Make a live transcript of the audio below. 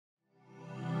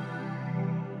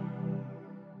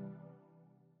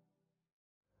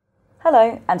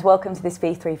Hello and welcome to this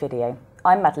V3 video.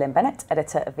 I'm Madeline Bennett,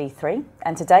 editor of V3,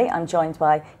 and today I'm joined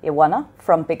by Ioana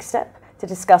from BigStep to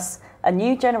discuss a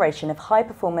new generation of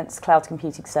high-performance cloud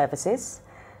computing services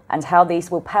and how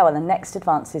these will power the next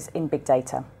advances in big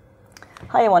data.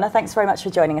 Hi Ioana, thanks very much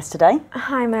for joining us today.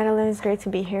 Hi Madeline, it's great to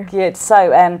be here. Good. So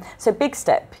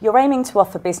BigStep, you're aiming to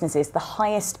offer businesses the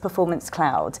highest performance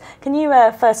cloud. Can you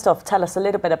first off tell us a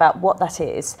little bit about what that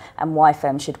is and why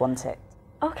firms should want it?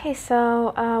 Okay,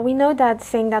 so we know that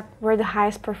saying that we're the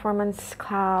highest performance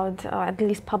cloud, at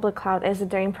least public cloud, is a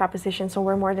daring proposition, so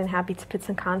we're more than happy to put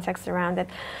some context around it.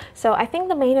 So I think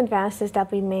the main advances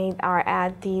that we made are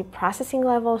at the processing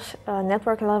level,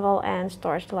 network level, and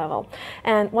storage level.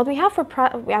 And what we have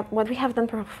done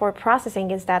for processing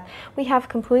is that we have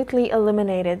completely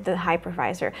eliminated the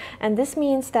hypervisor, and this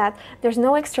means that there's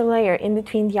no extra layer in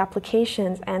between the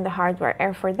applications and the hardware.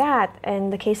 And for that,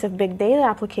 in the case of big data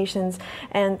applications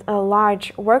and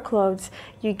large workloads,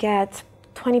 you get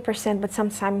 20%, but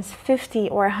sometimes 50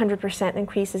 or 100%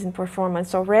 increases in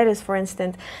performance. So Redis, for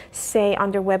instance, say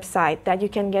on their website that you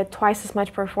can get twice as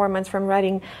much performance from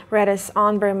running Redis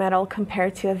on bare metal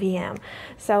compared to a VM.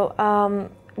 So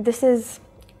this is,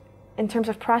 in terms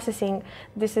of processing,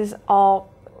 this is all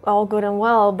good and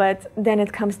well, but then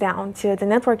it comes down to the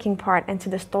networking part and to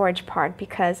the storage part,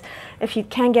 because if you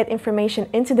can't get information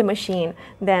into the machine,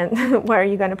 then where are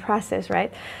you going to process,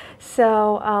 right?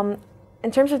 So in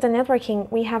terms of the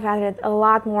networking, we have added a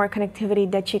lot more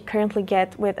connectivity that you currently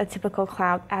get with a typical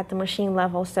cloud at the machine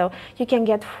level. So you can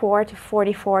get 4 to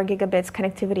 44 gigabits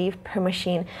connectivity per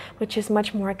machine, which is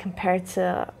much more compared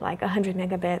to like 100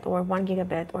 megabit or 1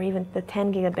 gigabit or even the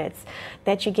 10 gigabits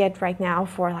that you get right now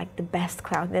for like the best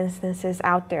cloud instances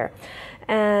out there.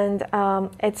 And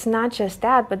it's not just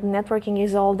that, but networking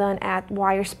is all done at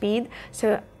wire speed.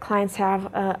 So clients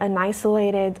have an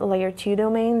isolated layer 2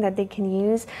 domain that they can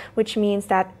use, which means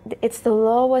that it's the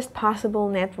lowest possible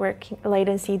network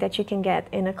latency that you can get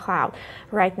in a cloud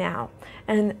right now.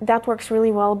 And that works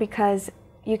really well because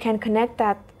you can connect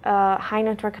that high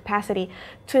network capacity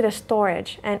to the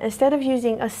storage, and instead of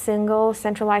using a single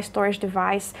centralized storage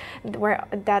device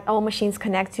that all machines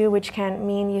connect to, which can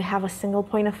mean you have a single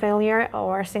point of failure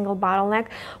or a single bottleneck,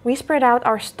 we spread out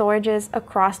our storages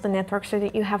across the network so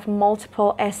that you have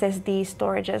multiple SSD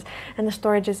storages, and the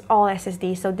storage is all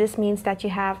SSD. So this means that you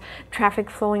have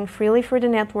traffic flowing freely through the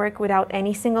network without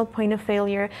any single point of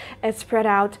failure. It's spread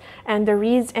out, and the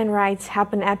reads and writes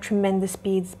happen at tremendous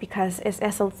speeds because it's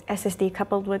SSD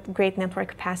coupled with great network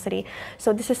capacity.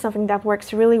 So this is something that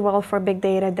works really well for big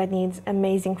data that needs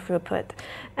amazing throughput.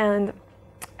 And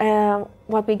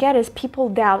what we get is people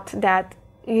doubt that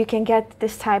you can get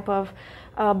this type of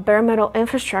bare metal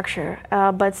infrastructure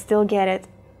but still get it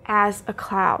as a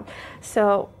cloud.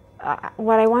 So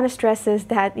what I want to stress is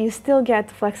that you still get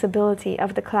the flexibility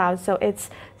of the cloud. So it's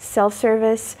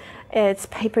self-service, it's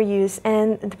pay-per-use,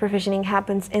 and the provisioning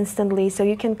happens instantly. So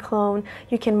you can clone,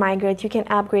 you can migrate, you can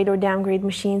upgrade or downgrade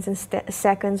machines in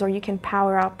seconds, or you can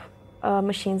power up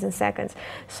machines in seconds.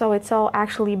 So it's all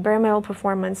actually bare metal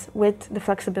performance with the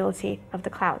flexibility of the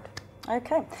cloud.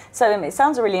 Okay, so it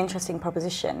sounds a really interesting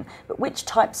proposition, but which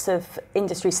types of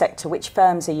industry sector, which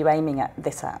firms are you aiming at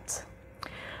this at?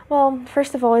 Well,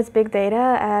 first of all, it's big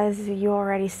data, as you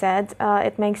already said.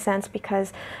 It makes sense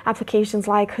because applications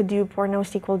like Hadoop or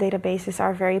NoSQL databases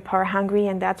are very power hungry,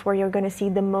 and that's where you're going to see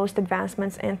the most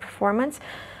advancements in performance.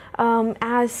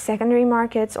 As secondary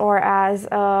markets, or as,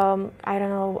 I don't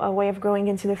know, a way of growing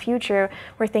into the future,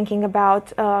 we're thinking about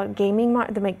the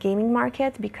gaming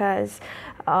market, because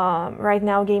right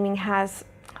now gaming has,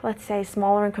 let's say,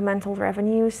 smaller incremental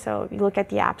revenues. So you look at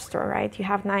the App Store, right? You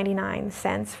have 99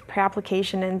 cents per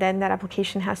application, and then that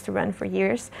application has to run for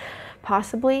years,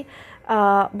 possibly.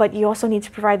 But you also need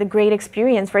to provide a great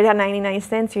experience for that 99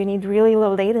 cents. You need really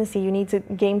low latency. You need the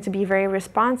game to be very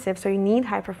responsive, so you need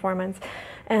high performance.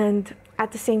 And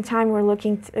at the same time, we're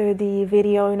looking to the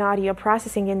video and audio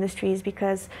processing industries,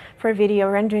 because for video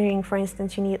rendering, for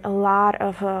instance, you need a lot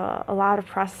of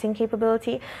processing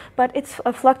capability, but it's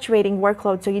a fluctuating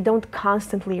workload, so you don't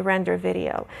constantly render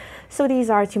video. So these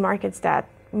are two markets that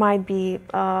might be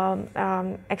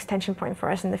extension point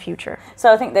for us in the future.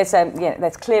 So I think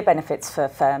there's clear benefits for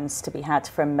firms to be had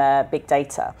from big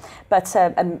data, but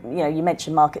you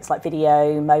mentioned markets like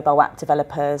video, mobile app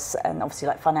developers, and obviously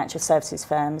like financial services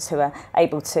firms who are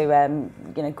able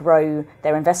to grow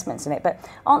their investments in it. But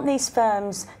aren't these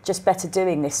firms just better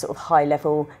doing this sort of high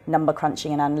level number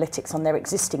crunching and analytics on their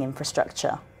existing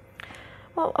infrastructure?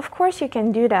 Well, of course you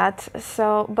can do that.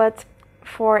 But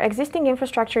for existing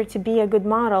infrastructure to be a good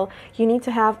model, you need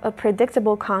to have a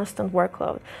predictable, constant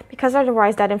workload, because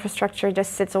otherwise that infrastructure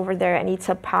just sits over there and eats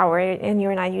up power and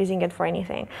you're not using it for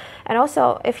anything. And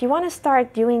also, if you want to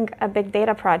start doing a big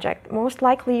data project, most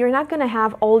likely you're not going to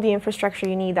have all the infrastructure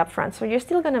you need up front. So you're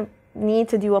still going to need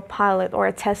to do a pilot or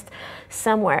a test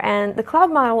somewhere, and the cloud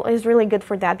model is really good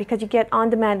for that, because you get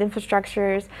on-demand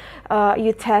infrastructures,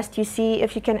 you test, you see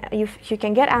if you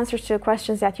can get answers to the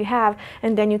questions that you have,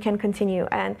 and then you can continue.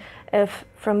 And if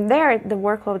from there the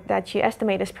workload that you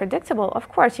estimate is predictable, of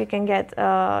course you can get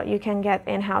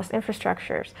in-house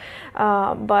infrastructures,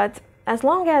 but as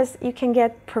long as you can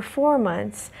get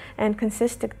performance and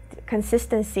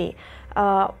consistency,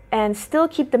 and still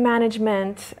keep the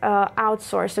management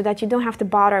outsourced, so that you don't have to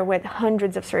bother with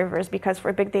hundreds of servers, because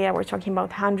for big data we're talking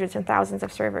about hundreds and thousands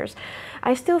of servers.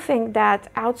 I still think that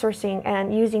outsourcing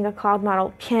and using a cloud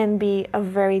model can be a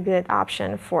very good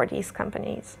option for these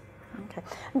companies. Okay.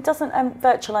 And doesn't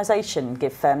virtualization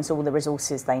give firms all the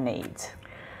resources they need?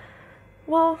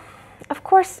 Well, of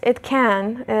course it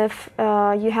can, if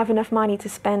you have enough money to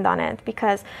spend on it,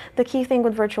 because the key thing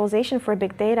with virtualization for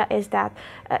big data is that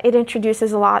it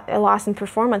introduces a loss in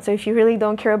performance. So if you really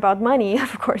don't care about money,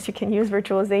 of course you can use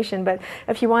virtualization, but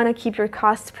if you want to keep your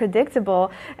costs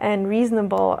predictable and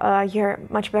reasonable, you're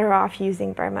much better off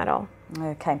using bare metal.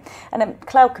 Okay, and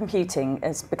cloud computing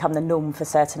has become the norm for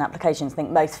certain applications. I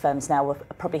think most firms now will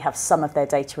probably have some of their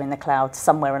data in the cloud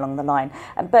somewhere along the line.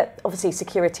 But obviously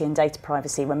security and data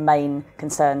privacy remain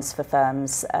concerns for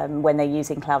firms when they're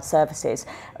using cloud services.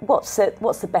 What's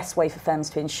the best way for firms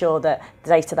to ensure that the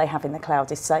data they have in the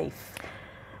cloud is safe?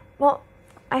 Well,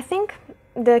 I think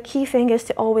the key thing is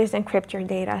to always encrypt your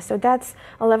data. So that's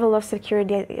a level of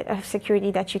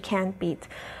security that you can't beat.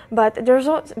 But there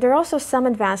are also some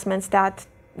advancements that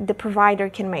the provider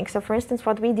can make. So for instance,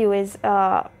 what we do is,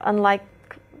 unlike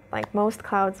most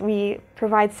clouds, we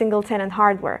provide single tenant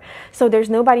hardware. So there's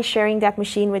nobody sharing that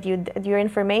machine with you. Your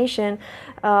information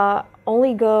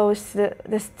only goes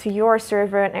to your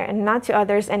server and not to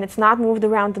others, and it's not moved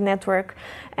around the network.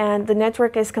 And the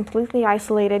network is completely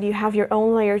isolated. You have your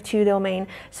own layer 2 domain.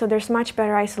 So there's much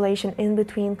better isolation in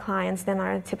between clients than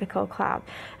on a typical cloud.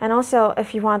 And also,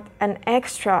 if you want an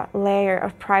extra layer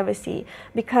of privacy,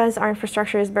 because our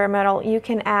infrastructure is bare metal, you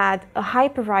can add a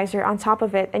hypervisor on top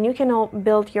of it, and you can all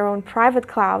build your own private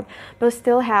cloud, but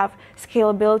still have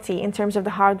scalability in terms of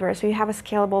the hardware. So you have a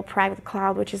scalable private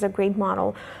cloud, which is a great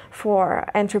model for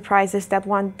enterprises that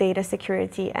want data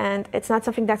security. And it's not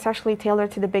something that's actually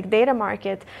tailored to the big data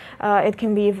market. It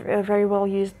can be very well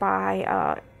used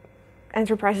by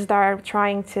enterprises that are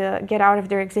trying to get out of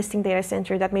their existing data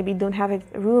center, that maybe don't have a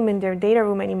room in their data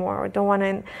room anymore, or don't want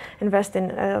to invest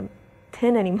in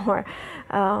tin anymore.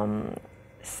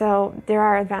 So there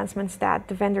are advancements that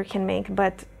the vendor can make,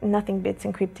 but nothing beats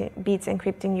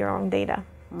encrypting your own data.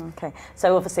 Okay,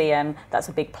 so obviously that's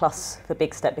a big plus for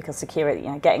BigStep, because security,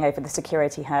 getting over the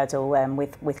security hurdle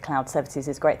with cloud services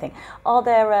is a great thing. Are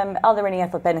there any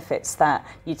other benefits that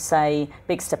you'd say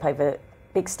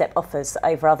BigStep offers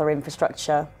over other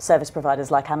infrastructure service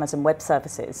providers like Amazon Web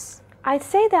Services? I'd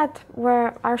say that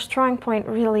where our strong point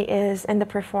really is in the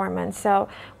performance. So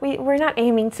we're not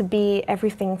aiming to be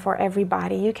everything for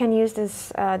everybody. You can use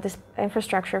this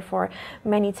infrastructure for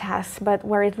many tasks, but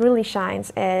where it really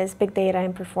shines is big data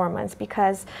and performance,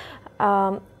 because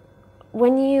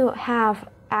when you have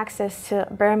access to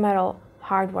bare metal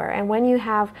hardware, and when you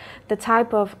have the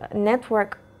type of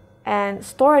network and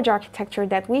storage architecture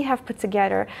that we have put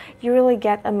together, you really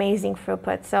get amazing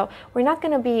throughput. So we're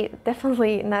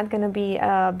definitely not going to be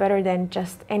better than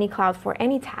just any cloud for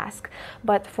any task,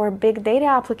 but for big data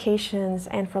applications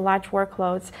and for large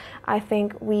workloads, I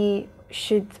think we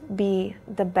should be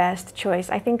the best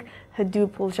choice. I think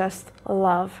Hadoop will just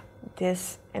love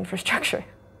this infrastructure.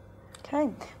 Okay,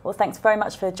 well, thanks very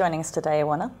much for joining us today,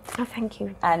 Ioana. Oh, thank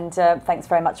you. And thanks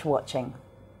very much for watching.